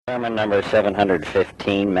Sermon number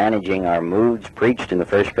 715, Managing Our Moods, preached in the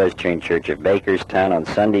First Presbyterian Church of Bakerstown on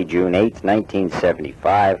Sunday, June 8,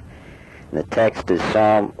 1975. And the text is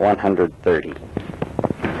Psalm 130.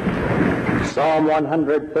 Psalm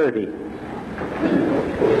 130.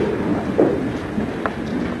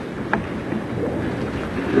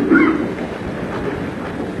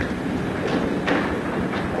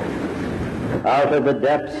 Out of the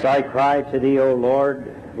depths I cry to thee, O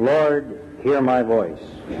Lord. Lord, hear my voice.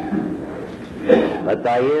 Let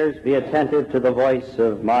thy ears be attentive to the voice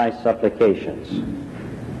of my supplications.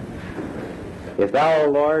 If thou, O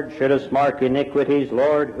Lord, shouldest mark iniquities,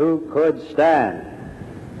 Lord, who could stand?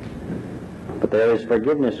 But there is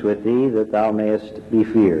forgiveness with thee, that thou mayest be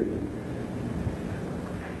feared.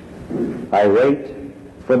 I wait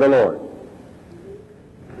for the Lord.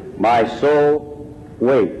 My soul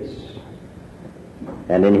waits,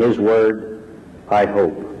 and in his word I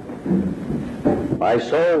hope. My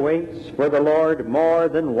soul waits for the Lord more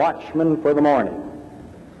than watchmen for the morning.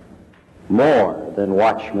 More than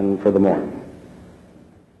watchmen for the morning.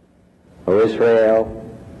 O Israel,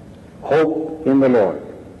 hope in the Lord.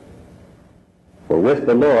 For with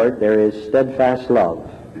the Lord there is steadfast love,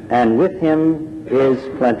 and with him is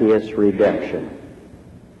plenteous redemption.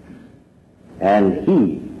 And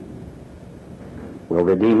he will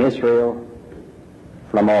redeem Israel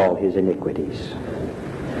from all his iniquities.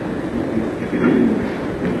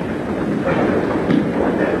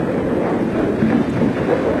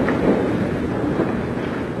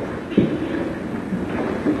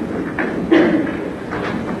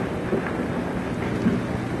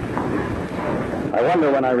 I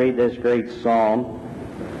wonder when I read this great psalm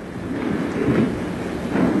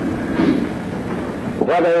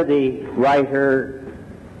whether the writer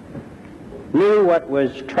knew what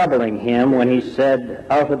was troubling him when he said,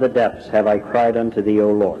 "Out of the depths have I cried unto thee,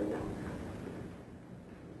 O Lord."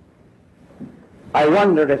 I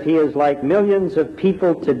wondered if he is like millions of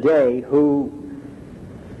people today who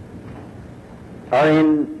are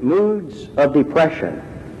in moods of depression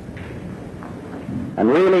and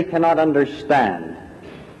really cannot understand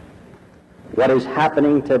what is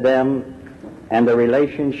happening to them and the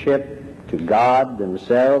relationship to God,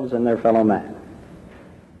 themselves, and their fellow man.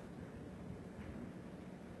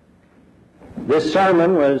 This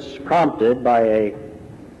sermon was prompted by a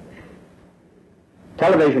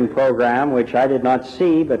television program which I did not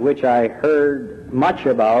see, but which I heard much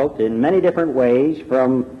about in many different ways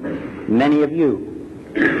from many of you.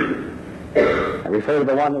 I refer to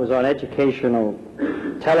the one that was on educational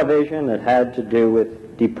television that had to do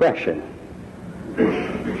with depression.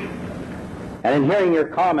 And in hearing your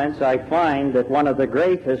comments, I find that one of the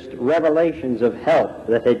greatest revelations of help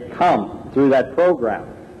that had come through that program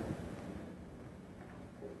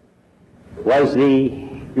was the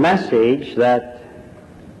message that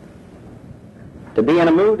to be in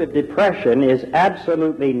a mood of depression is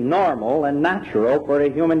absolutely normal and natural for a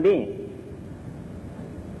human being.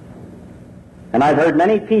 And I've heard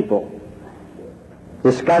many people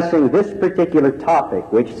discussing this particular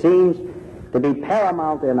topic, which seems to be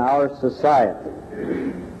paramount in our society,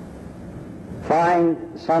 find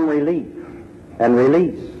some relief and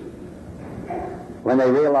release when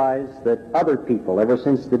they realize that other people, ever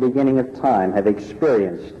since the beginning of time, have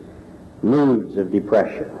experienced moods of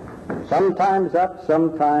depression. Sometimes up,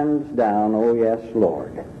 sometimes down. Oh, yes,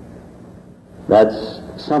 Lord. That's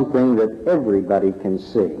something that everybody can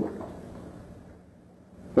see.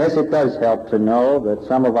 Yes, it does help to know that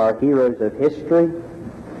some of our heroes of history,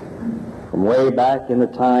 from way back in the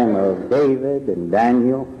time of David and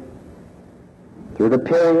Daniel, through the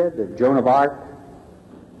period of Joan of Arc,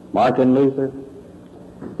 Martin Luther,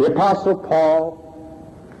 the Apostle Paul,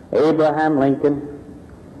 Abraham Lincoln,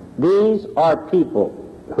 these are people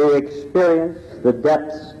who experience the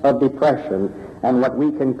depths of depression and what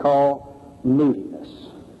we can call moodiness.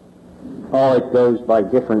 Oh, it goes by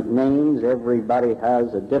different names. Everybody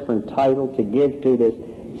has a different title to give to this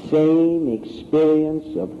same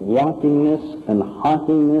experience of wantingness and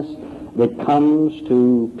hauntingness that comes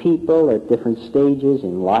to people at different stages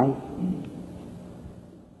in life.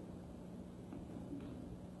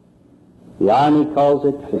 The Army calls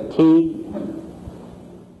it fatigue.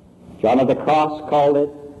 John of the Cross called it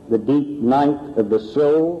the deep night of the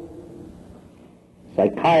soul.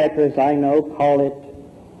 Psychiatrists I know call it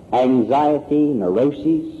anxiety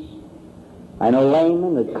neuroses. I know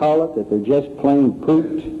laymen that call it that they're just plain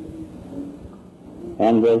pooped.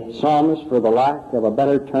 And the psalmist, for the lack of a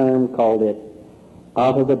better term, called it,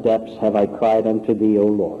 "Out of the depths have I cried unto thee, O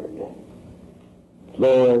Lord.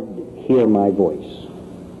 Lord, hear my voice."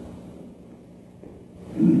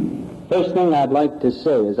 First thing I'd like to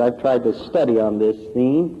say is I've tried to study on this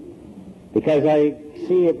theme because I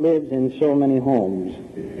see it lives in so many homes.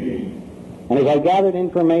 And as I gathered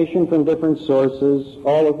information from different sources,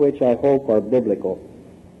 all of which I hope are biblical,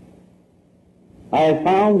 I have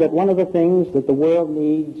found that one of the things that the world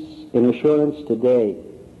needs in assurance today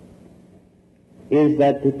is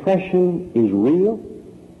that depression is real,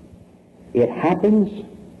 it happens,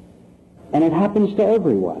 and it happens to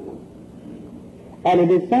everyone. And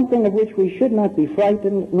it is something of which we should not be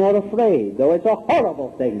frightened nor afraid, though it's a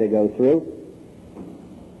horrible thing to go through.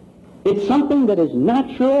 It's something that is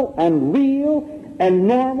natural and real and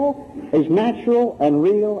normal, as natural and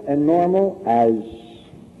real and normal as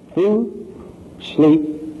food,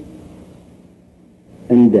 sleep,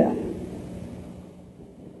 and death.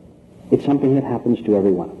 It's something that happens to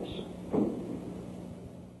every one of us.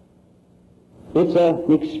 It's an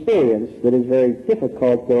experience that is very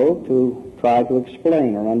difficult, though, to try to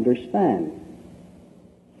explain or understand.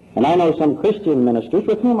 And I know some Christian ministers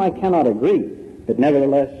with whom I cannot agree, but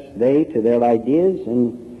nevertheless they to their ideas,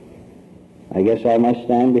 and I guess I must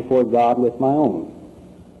stand before God with my own.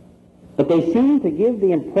 But they seem to give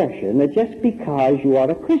the impression that just because you are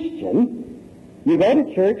a Christian, you go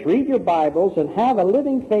to church, read your Bibles, and have a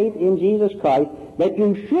living faith in Jesus Christ, that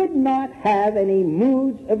you should not have any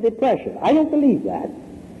moods of depression. I don't believe that.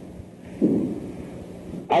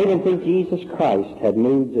 I don't think Jesus Christ had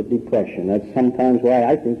moods of depression. That's sometimes why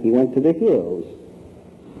I think he went to the hills.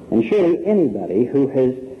 And surely anybody who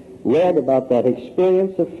has read about that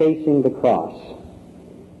experience of facing the cross,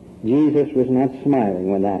 Jesus was not smiling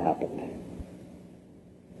when that happened.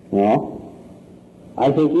 No. I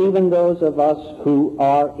think even those of us who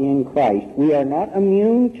are in Christ, we are not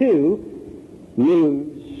immune to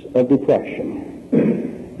moods of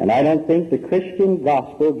depression. And I don't think the Christian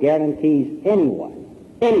gospel guarantees anyone,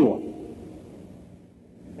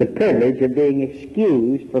 the privilege of being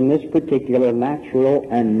excused from this particular natural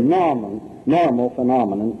and normal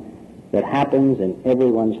phenomenon that happens in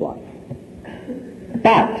everyone's life.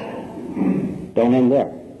 But, don't end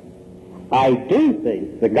there. I do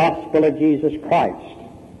think the gospel of Jesus Christ,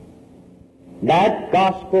 that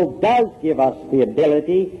gospel does give us the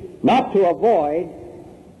ability not to avoid,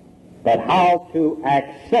 but how to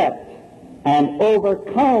accept and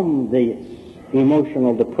overcome this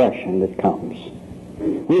emotional depression that comes.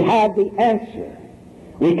 We have the answer.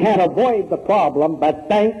 We can't avoid the problem, but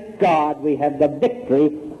thank God we have the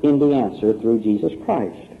victory in the answer through Jesus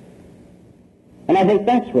Christ. And I think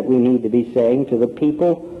that's what we need to be saying to the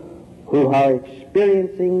people who are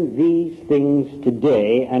experiencing these things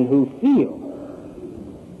today and who feel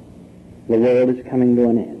the world is coming to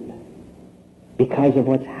an end because of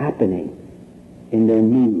what's happening in their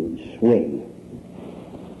mood swing.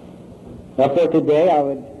 Therefore, today I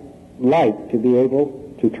would like to be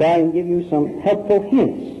able to try and give you some helpful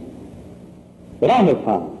hints that I have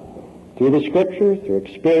found through the Scriptures, through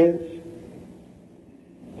experience,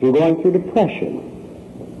 through going through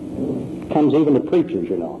depression. It comes even to preachers,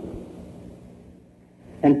 you know.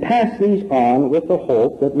 And pass these on with the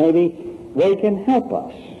hope that maybe they can help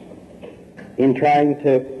us in trying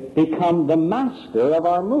to become the master of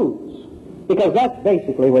our moods. Because that's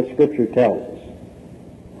basically what Scripture tells us.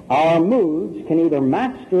 Our moods can either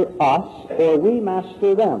master us or we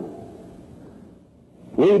master them.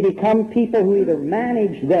 We become people who either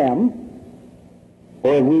manage them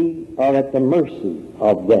or we are at the mercy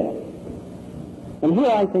of them. And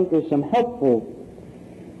here I think there's some helpful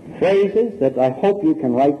phrases that I hope you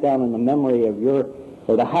can write down in the memory of your,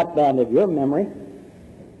 or the hatband of your memory,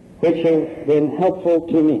 which have been helpful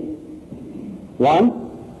to me. One,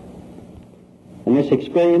 and this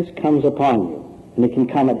experience comes upon you, and it can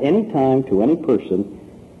come at any time to any person,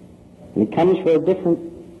 and it comes for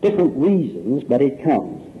different reasons, but it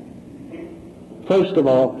comes. First of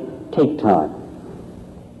all, take time.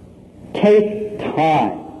 Take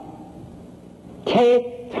time.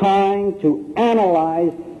 Take time to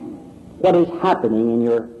analyze what is happening in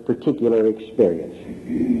your particular experience.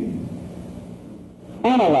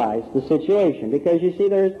 Analyze the situation, because you see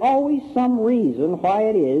there is always some reason why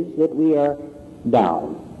it is that we are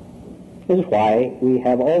down. This is why we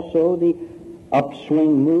have also the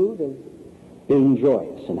upswing mood of being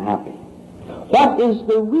joyous and happy. What is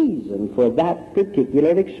the reason for that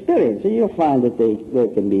particular experience? And you'll find that there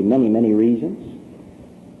can be many, many reasons.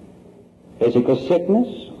 Physical sickness,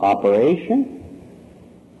 operation,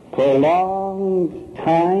 prolonged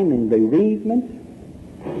time in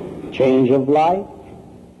bereavement, change of life,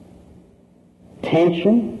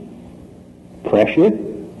 tension, pressure,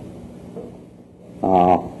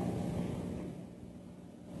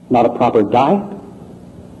 not a proper diet,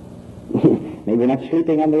 maybe we're not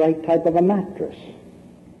sleeping on the right type of a mattress.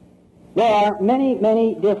 There are many,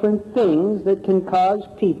 many different things that can cause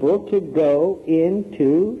people to go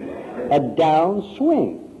into a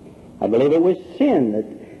downswing. I believe it was sin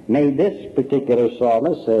that made this particular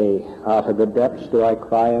psalmist say, "Out of the depths do I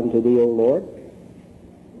cry unto thee, O Lord."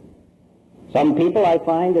 Some people I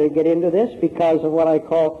find get into this because of what I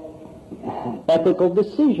call ethical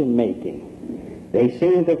decision-making. They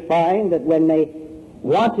seem to find that when they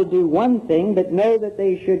want to do one thing but know that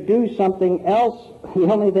they should do something else,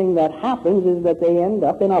 the only thing that happens is that they end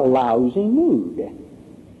up in a lousy mood.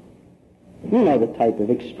 You know the type of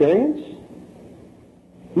experience.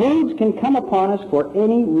 Moods can come upon us for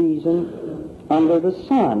any reason under the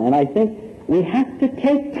sun, and I think we have to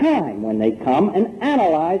take time when they come and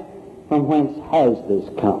analyze from whence has this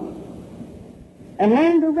come. And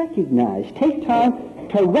learn to recognize. Take time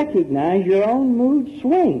to recognize your own mood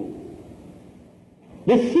swing.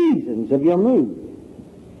 The seasons of your mood.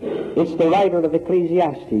 It's the writer of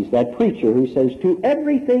Ecclesiastes, that preacher, who says, "To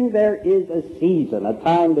everything there is a season, a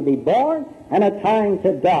time to be born and a time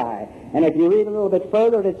to die." And if you read a little bit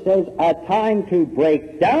further, it says, "A time to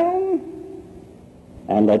break down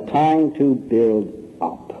and a time to build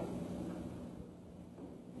up."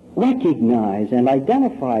 Recognize and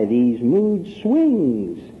identify these mood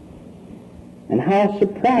swings. And how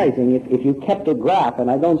surprising if you kept a graph, and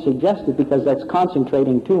I don't suggest it because that's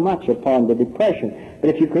concentrating too much upon the depression, but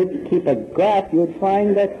if you could keep a graph, you would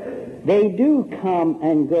find that they do come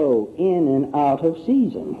and go in and out of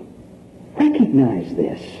season. Recognize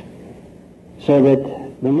this so that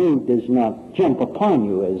the mood does not jump upon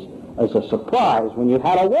you as a surprise when you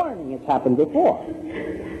had a warning it's happened before.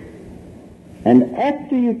 And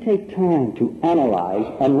after you take time to analyze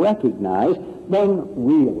and recognize, then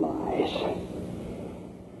realize.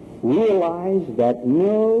 Realize that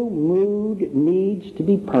no mood needs to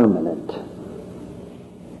be permanent.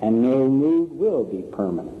 And no mood will be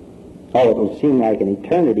permanent. Oh, it will seem like an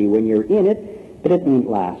eternity when you're in it, but it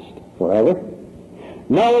won't last forever.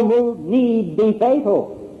 No mood need be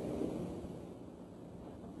fatal.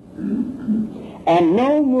 And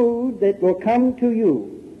no mood that will come to you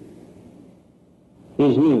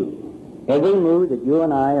is new. Every mood that you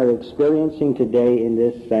and I are experiencing today in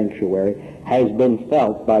this sanctuary has been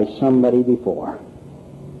felt by somebody before.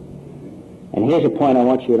 And here's a point I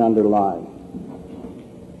want you to underline.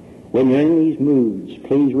 When you're in these moods,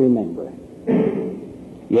 please remember,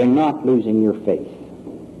 you're not losing your faith.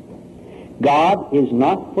 God is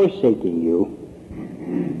not forsaking you,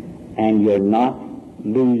 and you're not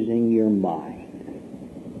losing your mind.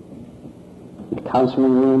 In the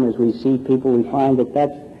counseling room, as we see people, we find that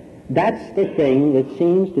that's the thing that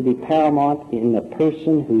seems to be paramount in the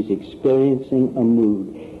person who's experiencing a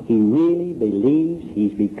mood. He really believes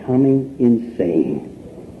he's becoming insane.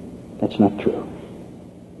 That's not true.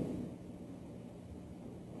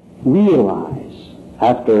 Realize,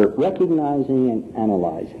 after recognizing and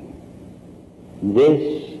analyzing,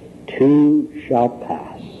 this too shall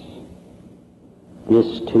pass.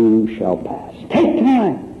 This too shall pass. Take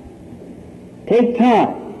time. Take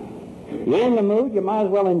time. You're in the mood, you might as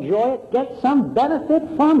well enjoy it. Get some benefit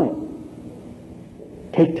from it.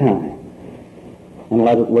 Take time and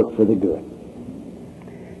let it work for the good.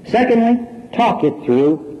 Secondly, talk it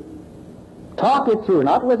through. Talk it through,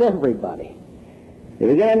 not with everybody.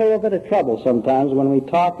 We get into a little bit of trouble sometimes when we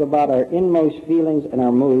talk about our inmost feelings and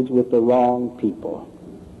our moods with the wrong people.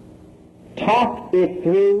 Talk it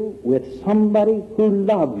through with somebody who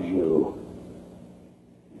loves you.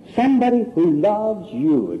 Somebody who loves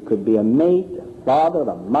you. It could be a mate, a father,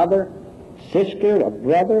 a mother, sister, a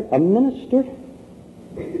brother, a minister,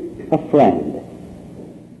 a friend.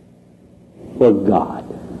 For God.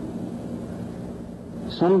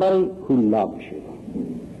 Somebody who loves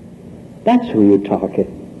you. That's who you talk it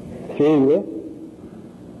through with.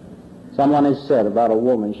 Someone has said about a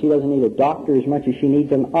woman, she doesn't need a doctor as much as she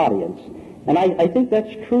needs an audience. And I think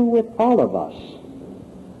that's true with all of us.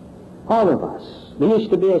 All of us. There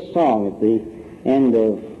used to be a song at the end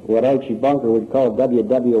of what Archie Bunker would call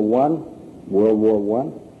WW1, World War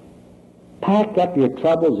I. Pack up your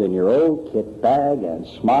troubles in your old kit bag and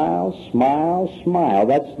smile, smile, smile.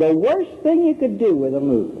 That's the worst thing you could do with a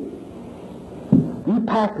mood. You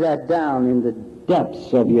pack that down in the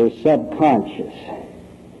depths of your subconscious,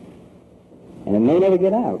 and it may never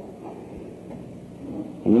get out.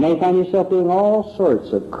 And you may find yourself doing all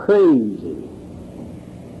sorts of crazy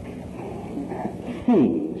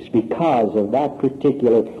things because of that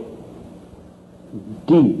particular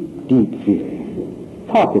deep, deep feeling.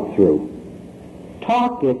 Talk it through.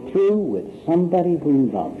 Talk it through with somebody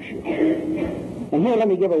who loves you. And here let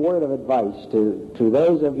me give a word of advice to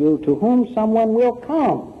those of you to whom someone will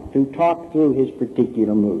come to talk through his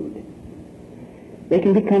particular mood. They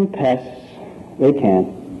can become pests. They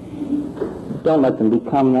can. Don't let them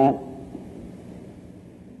become that.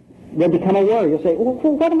 They'll become a worry. You'll say, well,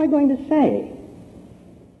 what am I going to say?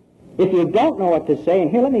 If you don't know what to say,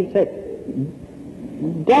 and here let me say,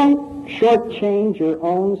 don't shortchange your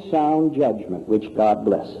own sound judgment, which God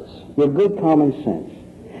blesses, your good common sense.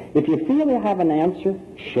 If you feel you have an answer,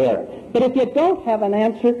 share it. But if you don't have an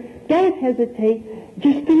answer, don't hesitate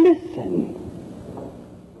just to listen.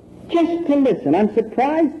 Just to listen. I'm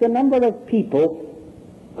surprised the number of people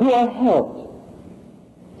who are helped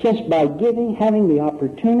just by having the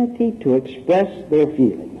opportunity to express their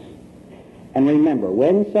feelings. And remember,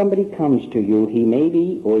 when somebody comes to you, he may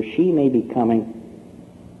be or she may be coming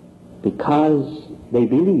because they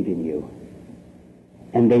believe in you.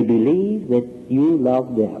 And they believe that you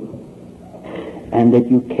love them and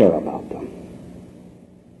that you care about them.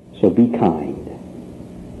 So be kind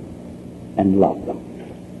and love them.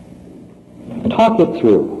 Talk it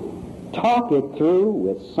through. Talk it through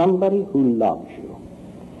with somebody who loves you.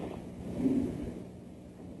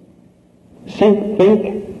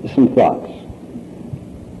 Think some thoughts.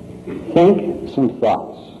 Think some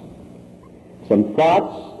thoughts. Some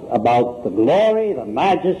thoughts about the glory, the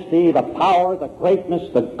majesty, the power, the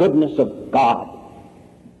greatness, the goodness of God.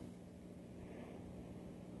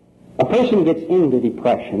 A person gets into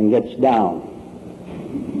depression, gets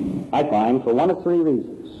down, I find, for one of three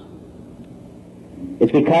reasons.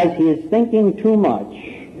 It's because he is thinking too much,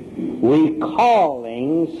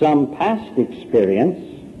 recalling some past experience,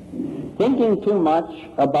 thinking too much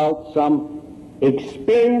about some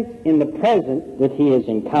experience in the present that he is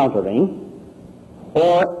encountering,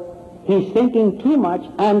 or he's thinking too much,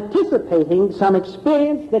 anticipating some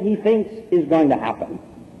experience that he thinks is going to happen.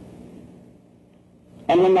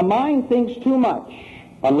 And when the mind thinks too much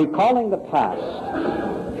on recalling the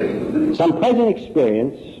past, some present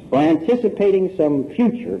experience, or anticipating some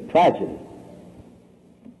future tragedy,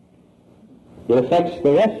 it affects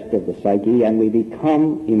the rest of the psyche, and we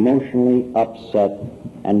become emotionally upset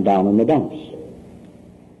and down in the dumps.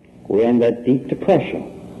 We're in that deep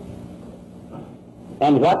depression.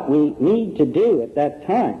 And what we need to do at that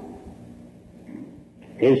time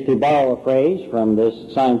is, to borrow a phrase from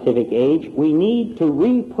this scientific age, we need to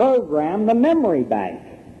reprogram the memory bank.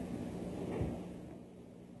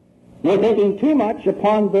 We're thinking too much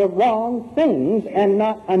upon the wrong things and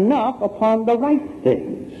not enough upon the right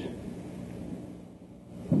things.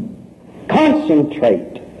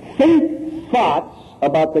 Concentrate. Think thoughts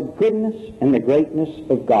about the goodness and the greatness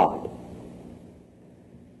of God.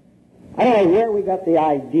 I don't know where we got the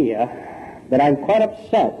idea, but I'm quite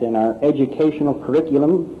upset in our educational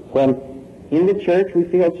curriculum when in the church we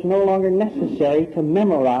feel it's no longer necessary to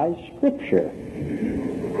memorize Scripture.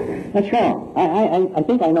 That's wrong. I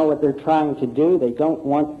think I know what they're trying to do. They don't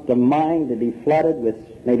want the mind to be flooded with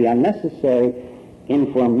maybe unnecessary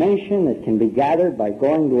information that can be gathered by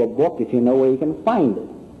going to a book if you know where you can find it.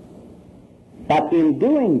 But in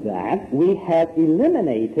doing that, we have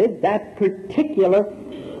eliminated that particular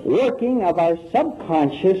working of our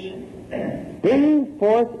subconscious, bringing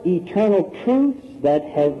forth eternal truths that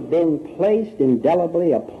have been placed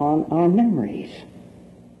indelibly upon our memories.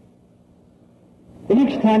 The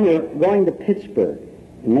next time you're going to Pittsburgh,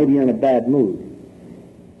 and maybe you're in a bad mood,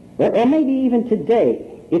 or maybe even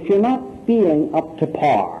today, if you're not feeling up to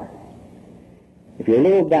par, if you're a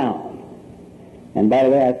little down, and by the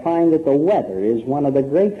way, I find that the weather is one of the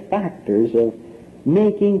great factors of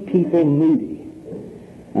making people moody.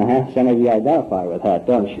 Some of you identify with that,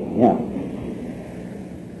 don't you? Yeah.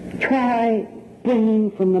 Try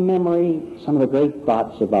bringing from the memory some of the great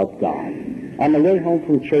thoughts about God. On the way home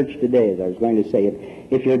from church today, as I was going to say,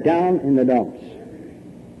 if you're down in the dumps,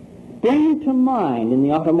 bring to mind in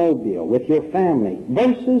the automobile with your family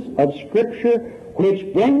verses of Scripture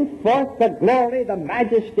which bring forth the glory, the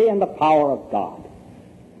majesty, and the power of God.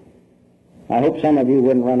 I hope some of you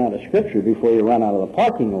wouldn't run out of Scripture before you run out of the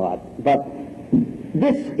parking lot, but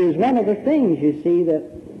this is one of the things, you see,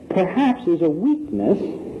 that perhaps is a weakness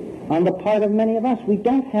on the part of many of us. We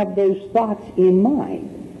don't have those thoughts in mind.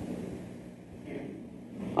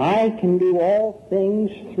 I can do all things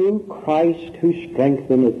through Christ who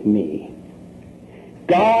strengtheneth me.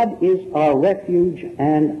 God is our refuge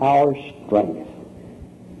and our strength,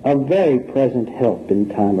 a very present help in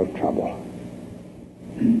time of trouble.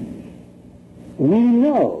 We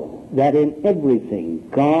know that in everything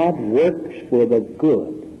God works for the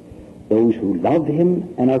good, those who love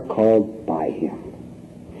him and are called by him.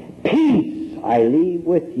 Peace I leave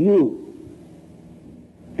with you.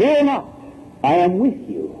 Fear not, I am with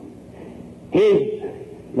you.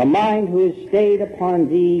 The mind who is stayed upon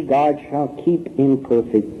thee, God shall keep in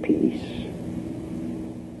perfect peace.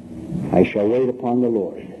 I shall wait upon the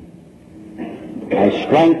Lord. My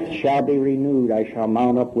strength shall be renewed. I shall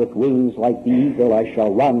mount up with wings like the eagle. I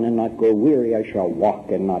shall run and not grow weary. I shall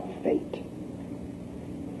walk and not faint.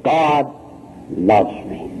 God loves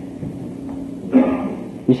me.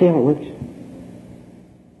 You see how it works?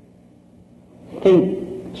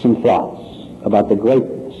 Think some thoughts about the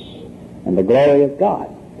greatness and the glory of God.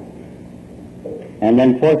 And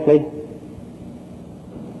then fourthly,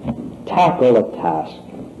 tackle a task.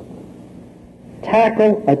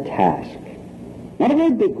 Tackle a task. Not a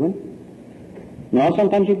very big one. You know,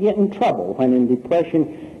 sometimes you get in trouble when in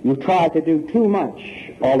depression you try to do too much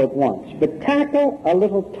all at once. But tackle a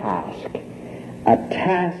little task. A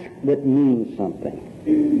task that means something.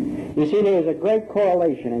 You see, there is a great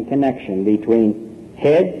correlation and connection between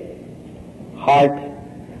head, heart,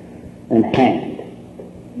 and hand.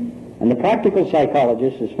 And the practical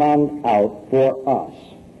psychologist has found out for us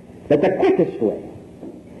that the quickest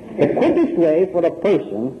way for a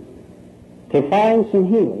person to find some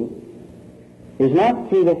healing is not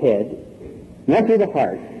through the head, not through the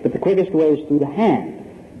heart, but the quickest way is through the hand.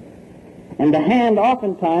 And the hand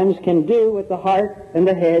oftentimes can do what the heart and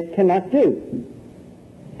the head cannot do.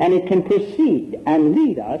 And it can proceed and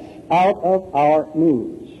lead us out of our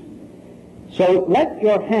moods. So let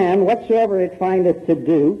your hand, whatsoever it findeth to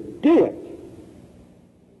do, do it.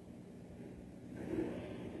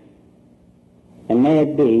 And may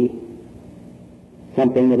it be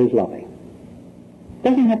something that is loving. It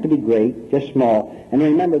doesn't have to be great, just small. And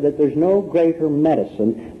remember that there's no greater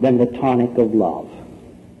medicine than the tonic of love.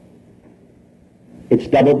 It's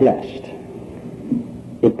double blessed.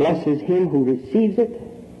 It blesses him who receives it,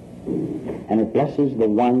 and it blesses the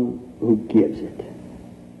one who gives it.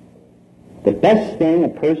 The best thing a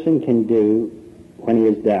person can do when he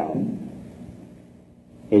is down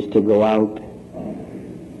is to go out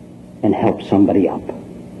and help somebody up.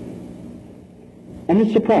 And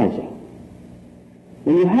it's surprising.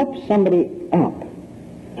 When you help somebody up,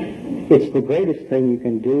 it's the greatest thing you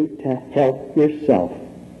can do to help yourself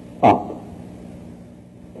up.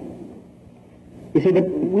 You see, but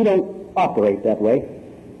we don't operate that way.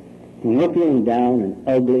 When we're feeling down and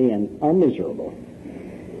ugly and are miserable,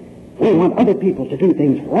 we want other people to do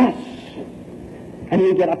things for us. And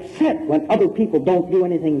we get upset when other people don't do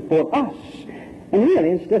anything for us. And really,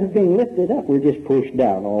 instead of being lifted up, we're just pushed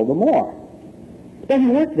down all the more. It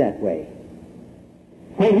doesn't work that way.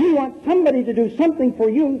 When you want somebody to do something for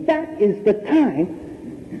you, that is the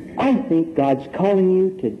time I think God's calling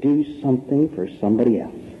you to do something for somebody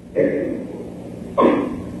else.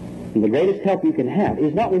 And the greatest help you can have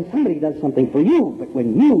is not when somebody does something for you, but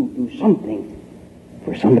when you do something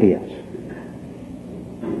for somebody else.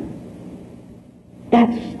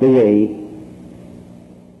 That's the way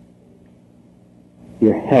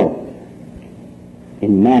your help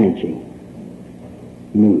in managing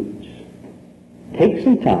moods. Take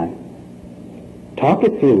some time, talk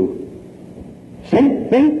it through, think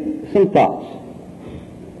some thoughts,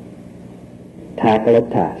 tackle a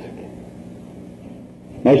task.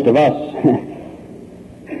 Most of us,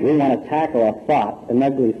 we want to tackle a thought, an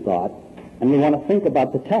ugly thought, and we want to think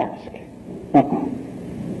about the task.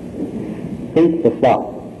 Think the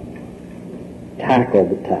thought, tackle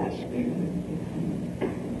the task.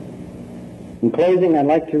 In closing, I'd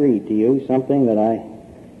like to read to you something that I,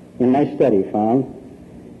 in my study, found.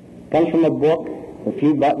 It comes from a book, A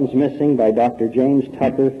Few Buttons Missing, by Dr. James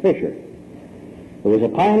Tucker Fisher, who was a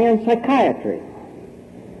pioneer in psychiatry.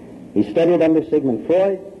 He studied under Sigmund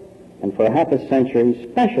Freud, and for half a century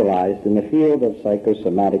specialized in the field of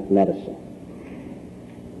psychosomatic medicine.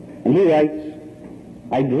 And he writes,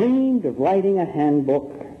 I dreamed of writing a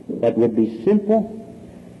handbook that would be simple,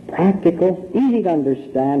 practical, easy to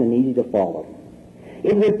understand, and easy to follow.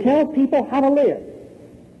 It would tell people how to live,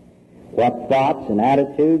 what thoughts and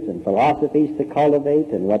attitudes and philosophies to cultivate,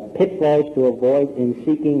 and what pitfalls to avoid in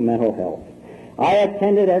seeking mental health. I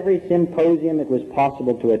attended every symposium it was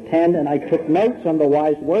possible to attend, and I took notes on the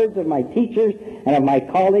wise words of my teachers and of my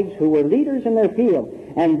colleagues who were leaders in their field.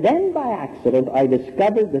 And then by accident I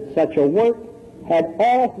discovered that such a work had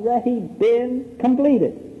already been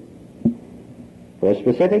completed. For a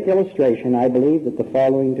specific illustration, I believe that the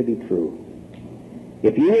following to be true.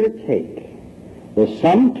 If you were to take the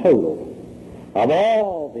sum total of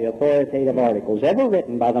all the authoritative articles ever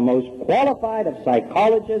written by the most qualified of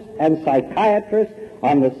psychologists and psychiatrists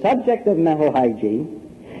on the subject of mental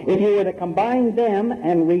hygiene, If you were to combine them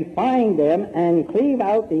and refine them and cleave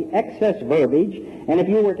out the excess verbiage, and if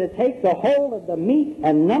you were to take the whole of the meat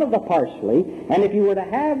and none of the parsley, and if you were to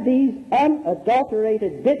have these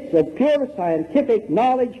unadulterated bits of pure scientific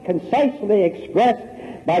knowledge concisely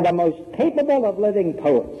expressed by the most capable of living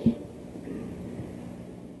poets,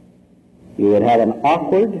 you would have an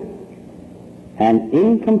awkward and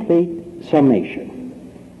incomplete summation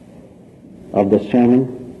of the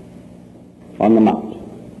Sermon on the Mount.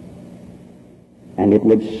 And it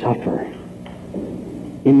would suffer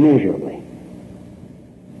immeasurably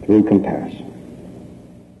through comparison.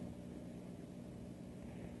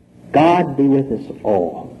 God be with us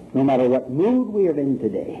all, no matter what mood we are in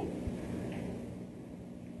today.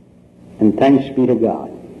 And thanks be to God,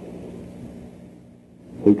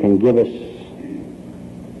 who can give us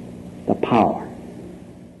the power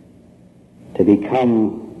to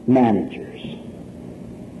become managers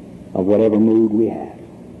of whatever mood we have.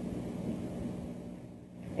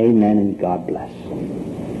 Amen, and God bless.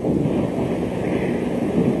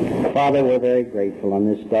 Father, we're very grateful on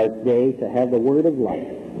this dark day to have the word of life.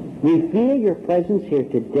 We feel your presence here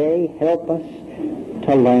today. Help us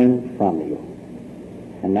to learn from you.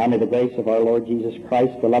 And now may the grace of our Lord Jesus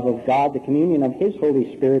Christ, the love of God, the communion of his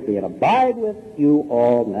Holy Spirit be and abide with you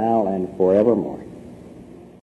all now and forevermore.